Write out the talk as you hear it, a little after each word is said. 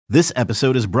This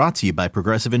episode is brought to you by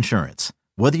Progressive Insurance.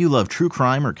 Whether you love true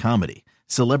crime or comedy,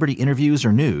 celebrity interviews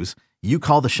or news, you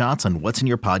call the shots on what's in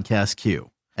your podcast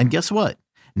queue. And guess what?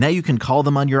 Now you can call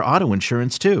them on your auto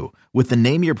insurance too with the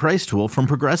Name Your Price tool from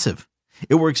Progressive.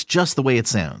 It works just the way it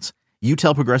sounds. You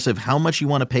tell Progressive how much you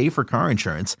want to pay for car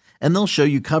insurance, and they'll show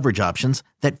you coverage options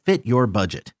that fit your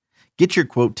budget. Get your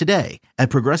quote today at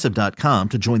Progressive.com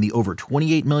to join the over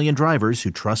 28 million drivers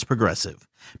who trust Progressive.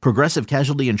 Progressive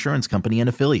Casualty Insurance Company and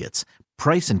Affiliates.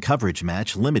 Price and coverage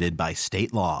match limited by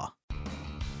state law.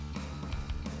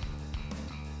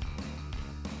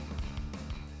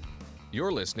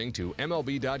 You're listening to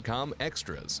MLB.com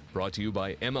Extras, brought to you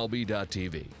by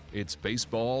MLB.tv. It's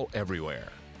baseball everywhere.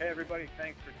 Hey everybody,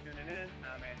 thanks for tuning in.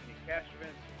 I'm Anthony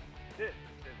Castrovin. This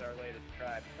is our latest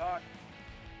Tribe Talk.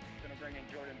 Going to bring in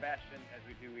Jordan Bastion as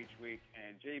we do each week.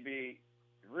 And JB,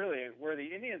 really, where the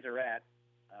Indians are at,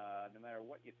 no matter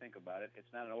what you think about it,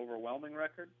 it's not an overwhelming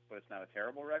record, but it's not a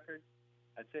terrible record.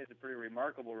 I'd say it's a pretty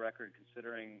remarkable record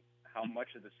considering how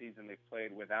much of the season they've played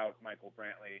without Michael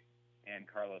Brantley and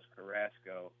Carlos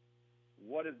Carrasco.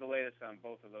 What is the latest on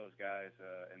both of those guys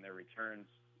and their returns?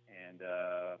 And,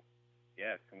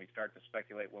 can we start to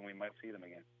speculate when we might see them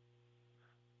again?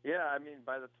 Yeah, I mean,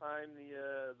 by the time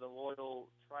the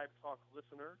loyal Tribe Talk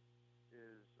listener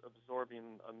is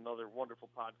absorbing another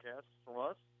wonderful podcast from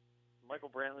us,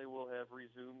 Michael Brantley will have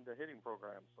resumed a hitting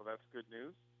program, so that's good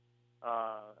news.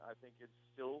 I think it's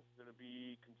still going to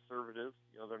be conservative.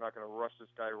 You know, they're not going to rush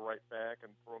this guy right back and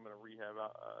throw him in a rehab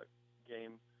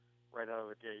game right out of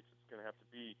the gates. It's going to have to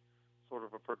be sort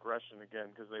of a progression again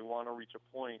because they want to reach a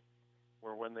point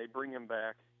where when they bring him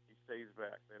back, he stays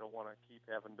back. They don't want to keep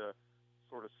having to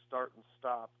sort of start and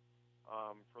stop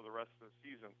for the rest of the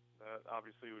season. That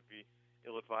obviously would be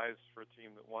ill-advised for a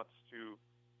team that wants to,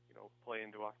 play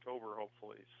into October,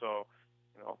 hopefully. So,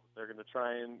 they're going to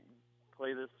try and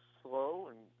play this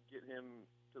slow and get him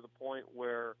to the point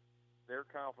where they're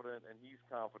confident and he's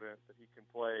confident that he can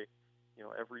play,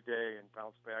 every day and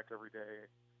bounce back every day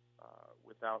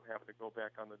without having to go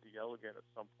back on the DL again at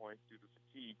some point due to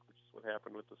fatigue, which is what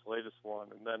happened with this latest one.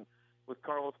 And then with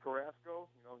Carlos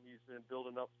Carrasco, he's been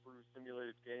building up through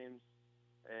simulated games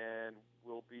and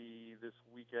will be this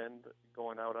weekend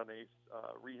going out on a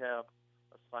rehab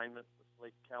assignment with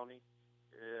Lake County.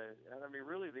 And I mean,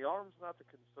 really, the arm's not the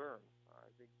concern. I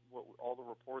think what all the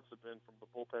reports have been from the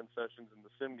bullpen sessions and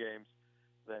the sim games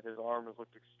that his arm has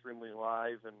looked extremely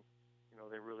live, and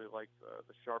they really like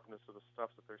the sharpness of the stuff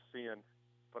that they're seeing.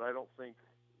 But I don't think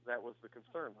that was the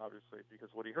concern, obviously,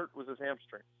 because what he hurt was his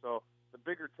hamstring. So the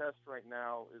bigger test right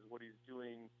now is what he's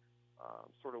doing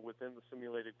sort of within the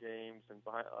simulated games and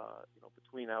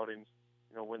between outings,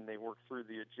 when they work through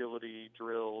the agility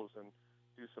drills and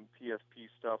do some PFP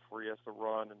stuff where he has to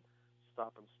run and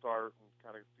stop and start and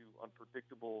kind of do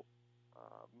unpredictable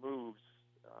moves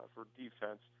for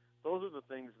defense. Those are the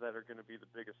things that are going to be the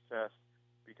biggest test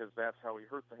because that's how he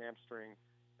hurt the hamstring,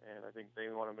 and I think they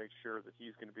want to make sure that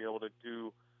he's going to be able to do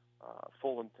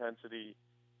full intensity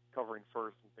covering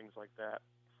first and things like that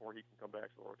before he can come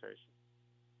back to the rotation.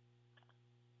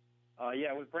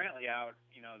 With Brantley out,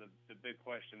 the big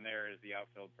question there is the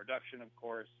outfield production, of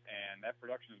course, and that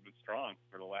production has been strong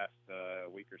for the last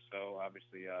week or so.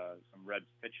 Obviously, some Reds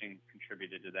pitching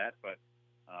contributed to that, but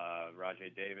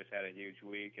Rajai Davis had a huge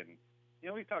week. And,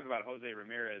 we've talked about Jose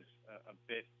Ramirez a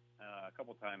bit, a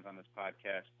couple times on this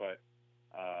podcast, but,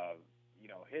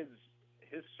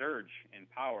 his surge in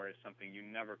power is something you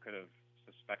never could have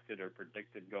suspected or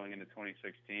predicted going into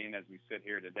 2016 as we sit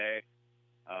here today.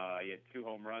 He had 2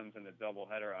 home runs in the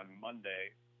doubleheader on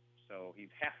Monday, so he's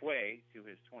halfway to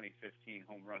his 2015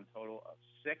 home run total of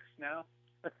 6 now.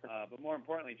 But more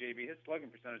importantly, JB, his slugging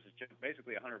percentage is just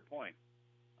basically 100 points.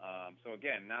 So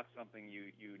again, not something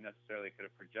you necessarily could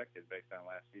have projected based on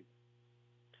last season.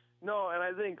 No, and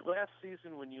I think last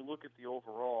season when you look at the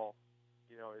overall,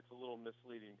 it's a little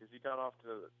misleading because he got off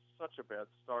to such a bad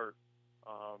start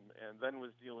and then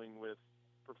was dealing with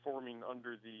performing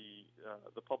under the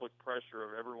public pressure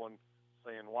of everyone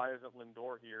saying, why isn't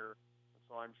Lindor here? And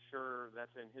so I'm sure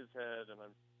that's in his head, and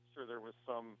I'm sure there was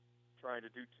some trying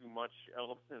to do too much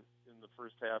element in the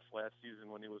first half last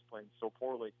season when he was playing so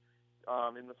poorly.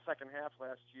 In the second half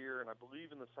last year, and I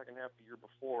believe in the second half the year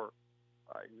before,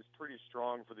 he was pretty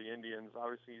strong for the Indians.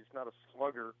 Obviously, he's not a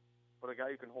slugger, but a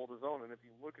guy who can hold his own. And if you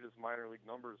look at his minor league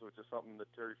numbers, which is something that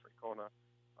Terry Francona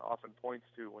often points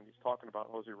to when he's talking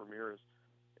about Jose Ramirez,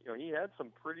 he had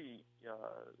some pretty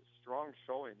strong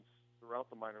showings throughout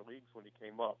the minor leagues when he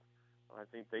came up. I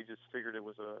think they just figured it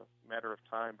was a matter of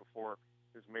time before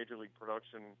his major league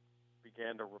production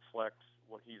began to reflect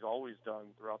what he's always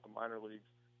done throughout the minor leagues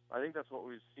I think that's what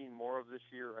we've seen more of this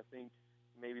year. I think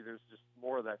maybe there's just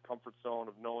more of that comfort zone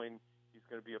of knowing he's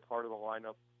going to be a part of the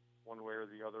lineup one way or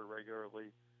the other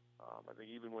regularly. I think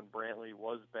even when Brantley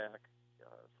was back,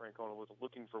 Francona was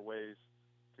looking for ways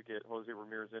to get Jose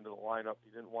Ramirez into the lineup. He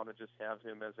didn't want to just have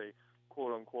him as a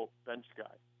quote-unquote bench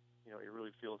guy. You know, he really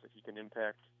feels that he can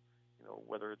impact, you know,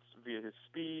 whether it's via his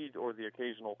speed or the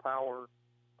occasional power,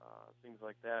 things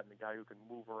like that, and a guy who can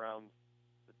move around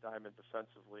the diamond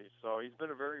defensively. So he's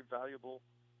been a very valuable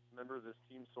member of this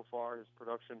team so far. His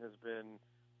production has been,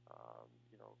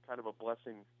 kind of a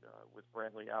blessing with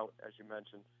Brantley out, as you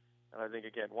mentioned. And I think,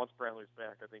 again, once Brantley's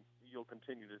back, I think you'll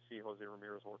continue to see Jose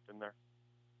Ramirez worked in there.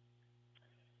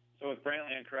 So with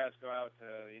Brantley and Carrasco out,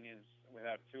 the Indians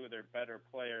without two of their better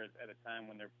players at a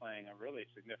time when they're playing a really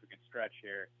significant stretch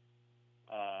here.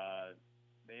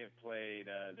 They have played.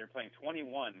 They're playing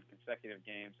 21 consecutive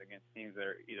games against teams that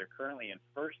are either currently in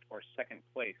first or second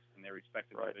place in their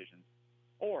respective divisions,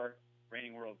 or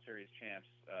reigning World Series champs.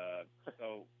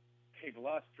 So they've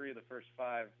lost 3 of the first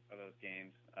 5 of those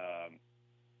games.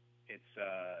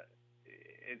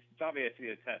 It's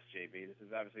obviously a test, JB. This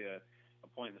is obviously a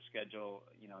point in the schedule.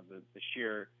 You know, the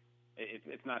sheer.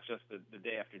 It's not just the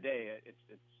day after day.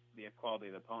 It's the quality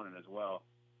of the opponent as well.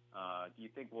 Do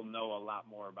you think we'll know a lot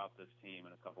more about this team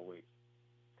in a couple weeks?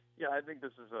 Yeah, I think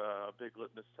this is a big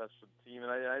litmus test for the team,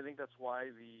 and I think that's why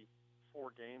the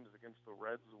 4 games against the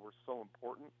Reds were so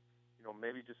important. You know,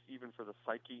 maybe just even for the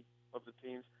psyche of the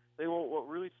teams. What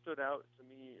really stood out to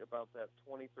me about that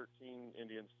 2013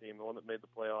 Indians team, the one that made the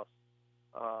playoffs,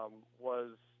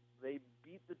 was they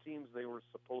beat the teams they were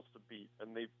supposed to beat,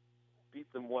 and they beat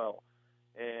them well.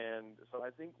 And so I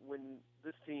think when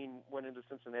this team went into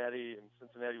Cincinnati, and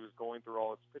Cincinnati was going through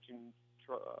all its pitching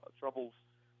troubles,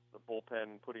 the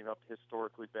bullpen putting up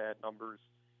historically bad numbers,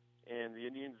 and the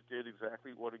Indians did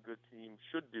exactly what a good team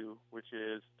should do, which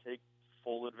is take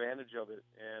full advantage of it.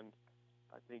 And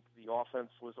I think the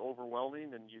offense was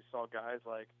overwhelming, and you saw guys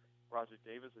like Rajai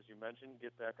Davis, as you mentioned,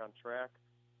 get back on track.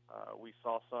 We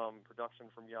saw some production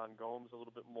from Yan Gomes a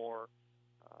little bit more.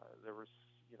 There was,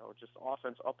 just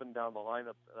offense up and down the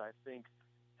lineup that I think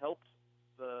helped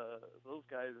those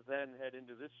guys then head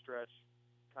into this stretch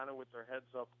kind of with their heads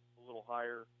up a little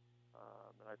higher.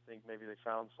 And I think maybe they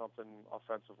found something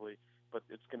offensively. But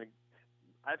it's going to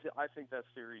 – I think that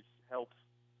series helps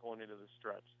going into this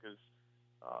stretch because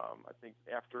I think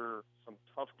after some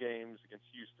tough games against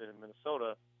Houston and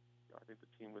Minnesota, I think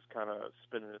the team was kind of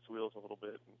spinning its wheels a little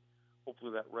bit. And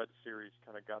hopefully that Red series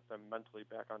kind of got them mentally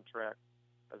back on track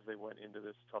as they went into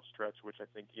this tough stretch, which I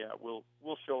think, will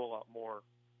show a lot more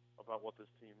about what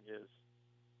this team is.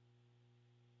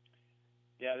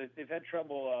 Yeah, they've had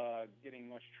trouble getting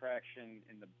much traction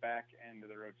in the back end of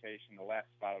the rotation, the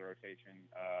last spot of the rotation,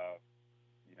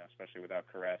 especially without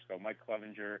Carrasco. Mike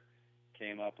Clevinger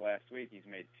came up last week. He's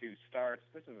made 2 starts.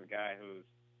 This is a guy who's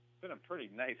been a pretty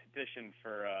nice addition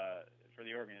for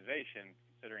the organization,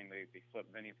 considering they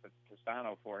flipped Vinny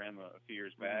Pistano for him a few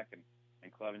years back, and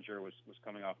Clevinger was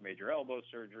coming off major elbow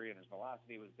surgery, and his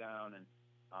velocity was down, and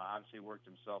obviously worked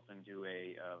himself into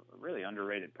a really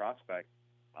underrated prospect.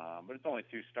 But it's only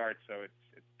 2 starts, so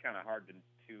it's kind of hard to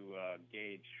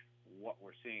gauge what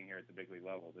we're seeing here at the big league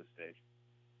level at this stage.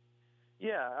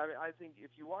 Yeah, I think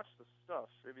if you watch the stuff,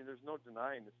 there's no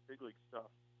denying this big league stuff.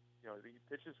 He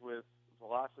pitches with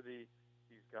velocity.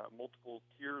 He's got multiple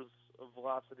tiers of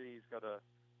velocity. He's got a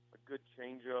good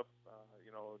changeup,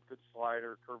 a good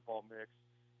slider, curveball mix.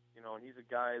 And he's a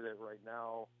guy that right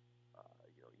now,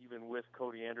 even with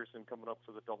Cody Anderson coming up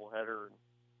for the doubleheader, and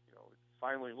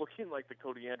finally looking like the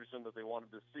Cody Anderson that they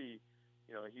wanted to see,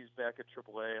 he's back at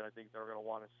AAA, and I think they're going to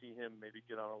want to see him maybe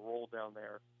get on a roll down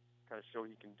there, kind of show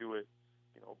he can do it,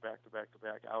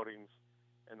 back-to-back outings.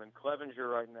 And then Clevinger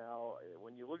right now,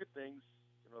 when you look at things,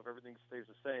 if everything stays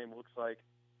the same, looks like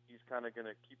he's kind of going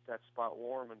to keep that spot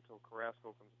warm until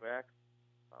Carrasco comes back.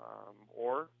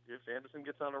 Or if Anderson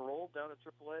gets on a roll down at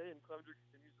AAA and Clevinger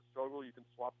continues to struggle, you can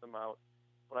swap them out.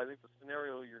 But I think the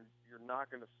scenario you're not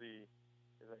going to see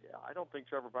is that, I don't think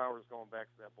Trevor Bauer is going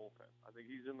back to that bullpen. I think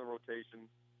he's in the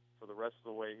rotation for the rest of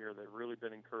the way here. They've really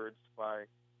been encouraged by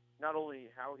not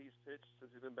only how he's pitched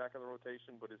since he's been back in the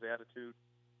rotation, but his attitude.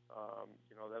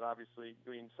 That obviously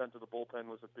being sent to the bullpen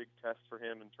was a big test for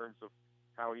him in terms of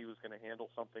how he was going to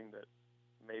handle something that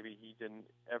maybe he didn't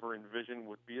ever envision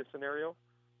would be a scenario.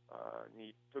 And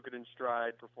he took it in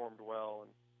stride, performed well,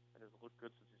 and has looked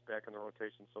good since he's back in the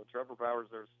rotation. So Trevor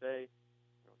Bauer's there to stay.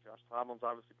 Josh Tomlin's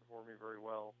obviously performing very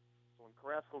well. So when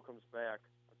Carrasco comes back,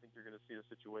 I think you're going to see a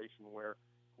situation where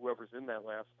whoever's in that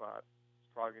last spot is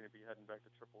probably going to be heading back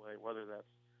to AAA, whether that's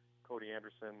Cody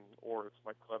Anderson or it's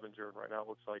Mike Clevinger. Right now it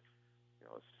looks like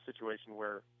a situation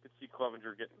where you could see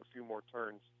Clevenger getting a few more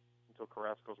turns until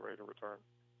Carrasco's ready to return.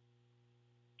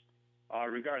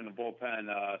 Regarding the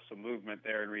bullpen, some movement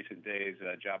there in recent days.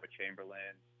 Jabba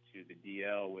Chamberlain to the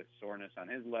DL with soreness on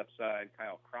his left side.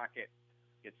 Kyle Crockett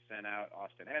gets sent out.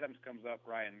 Austin Adams comes up.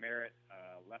 Ryan Merritt,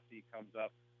 lefty, comes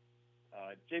up.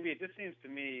 JB, it just seems to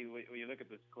me when you look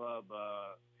at this club,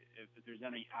 if there's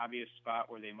any obvious spot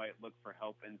where they might look for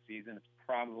help in season, it's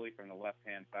probably from the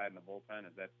left-hand side in the bullpen.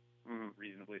 Is that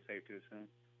reasonably safe to assume?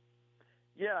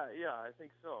 Yeah, I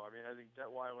think so. I mean, I think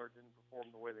Detweiler didn't perform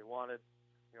the way they wanted.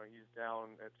 He's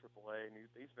down at AAA, and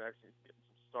he's actually getting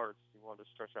some starts. He wanted to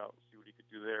stretch out and see what he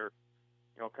could do there.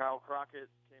 Kyle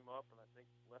Crockett came up, and I think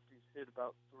lefties hit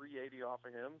about 380 off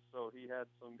of him, so he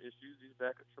had some issues. He's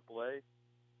back at AAA.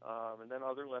 And then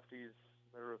other lefties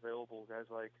that are available, guys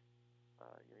like,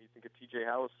 you think of TJ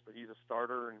House, but he's a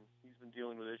starter, and he's been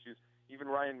dealing with issues.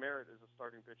 Even Ryan Merritt is a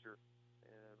starting pitcher,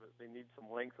 but they need some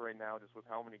length right now just with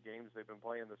how many games they've been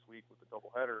playing this week with the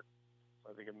doubleheader.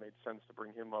 I think it made sense to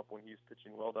bring him up when he's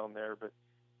pitching well down there. But,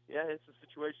 yeah, it's a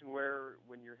situation where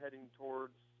when you're heading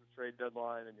towards the trade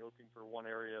deadline and you're looking for one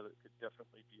area that could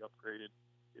definitely be upgraded,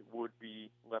 it would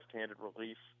be left-handed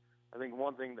relief. I think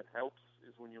one thing that helps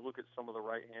is when you look at some of the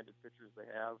right-handed pitchers they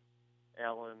have,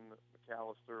 Allen,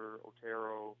 McAllister,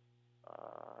 Otero,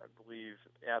 I believe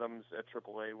Adams at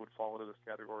AAA would fall into this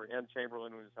category, and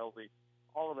Chamberlain, who's healthy.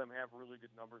 All of them have really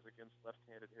good numbers against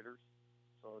left-handed hitters.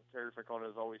 So Terry Francona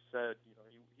has always said,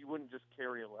 he wouldn't just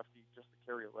carry a lefty just to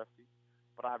carry a lefty.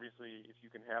 But obviously, if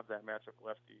you can have that matchup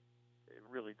lefty, it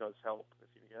really does help. If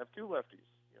you can have two lefties,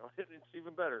 it's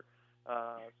even better.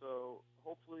 So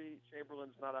hopefully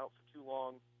Chamberlain's not out for too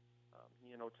long.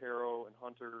 He and Otero and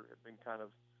Hunter have been kind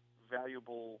of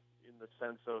valuable in the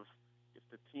sense of if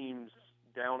the team's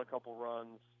down a couple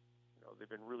runs, they've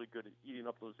been really good at eating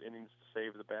up those innings to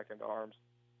save the back-end arms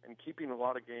and keeping a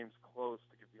lot of games close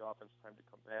to give the offense time to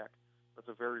come back. That's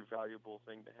a very valuable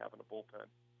thing to have in a bullpen.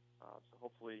 So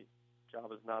hopefully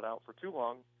Java's not out for too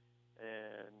long.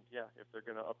 And, yeah, if they're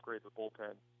going to upgrade the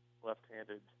bullpen,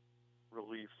 left-handed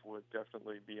relief would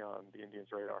definitely be on the Indians'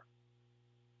 radar.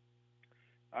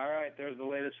 All right, there's the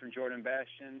latest from Jordan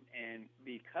Bastian. And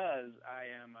because I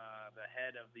am the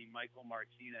head of the Michael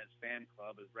Martinez fan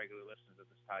club, as regular listeners of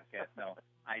this podcast know,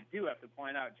 I do have to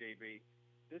point out, JB,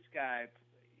 this guy –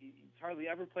 he's hardly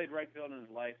ever played right field in his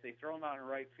life. They throw him out in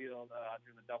right field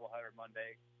during the doubleheader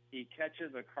Monday. He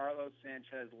catches a Carlos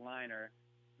Sanchez liner,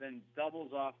 then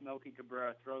doubles off Melky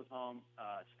Cabrera, throws home.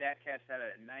 StatCast had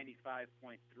it at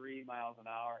 95.3 miles an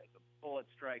hour. It's a bullet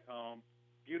strike home.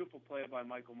 Beautiful play by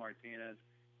Michael Martinez.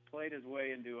 Played his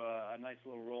way into a nice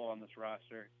little role on this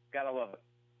roster. Gotta love it.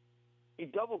 He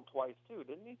doubled twice, too,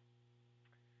 didn't he?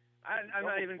 I'm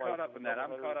not even caught up in that.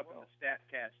 I'm caught up in the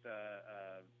StatCast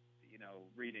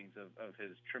readings of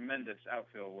his tremendous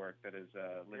outfield work that is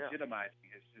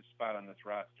legitimizing his spot on this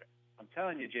roster. I'm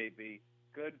telling you, JB,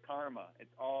 good karma.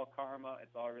 It's all karma.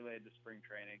 It's all related to spring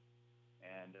training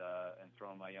and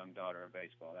throwing my young daughter in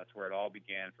baseball. That's where it all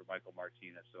began for Michael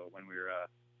Martinez. So when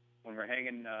we're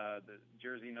hanging the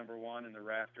jersey number 1 in the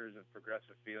rafters of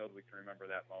Progressive Field, we can remember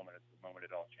that moment. It's the moment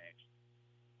it all changed.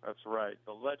 That's right.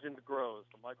 The legend grows.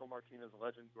 The Michael Martinez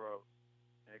legend grows.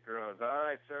 It grows. All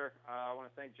right, sir. I want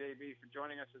to thank JB for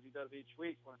joining us as he does each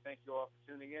week. I want to thank you all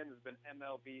for tuning in. This has been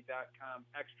MLB.com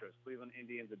Extras, Cleveland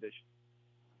Indians edition.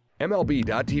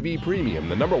 MLB.tv Premium,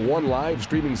 the #1 live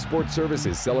streaming sports service,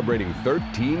 is celebrating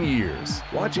 13 years.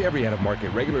 Watch every out-of-market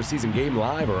regular season game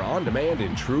live or on demand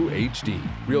in true HD.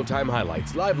 Real-time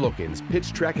highlights, live look-ins,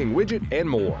 pitch tracking widget, and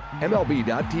more.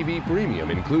 MLB.tv Premium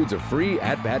includes a free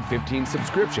At-Bat 15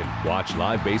 subscription. Watch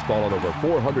live baseball on over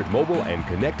 400 mobile and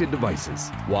connected devices.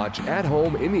 Watch at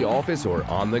home, in the office, or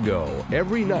on the go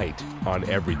every night on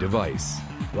every device.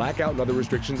 Blackout and other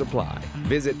restrictions apply.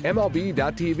 Visit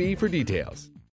MLB.tv for details.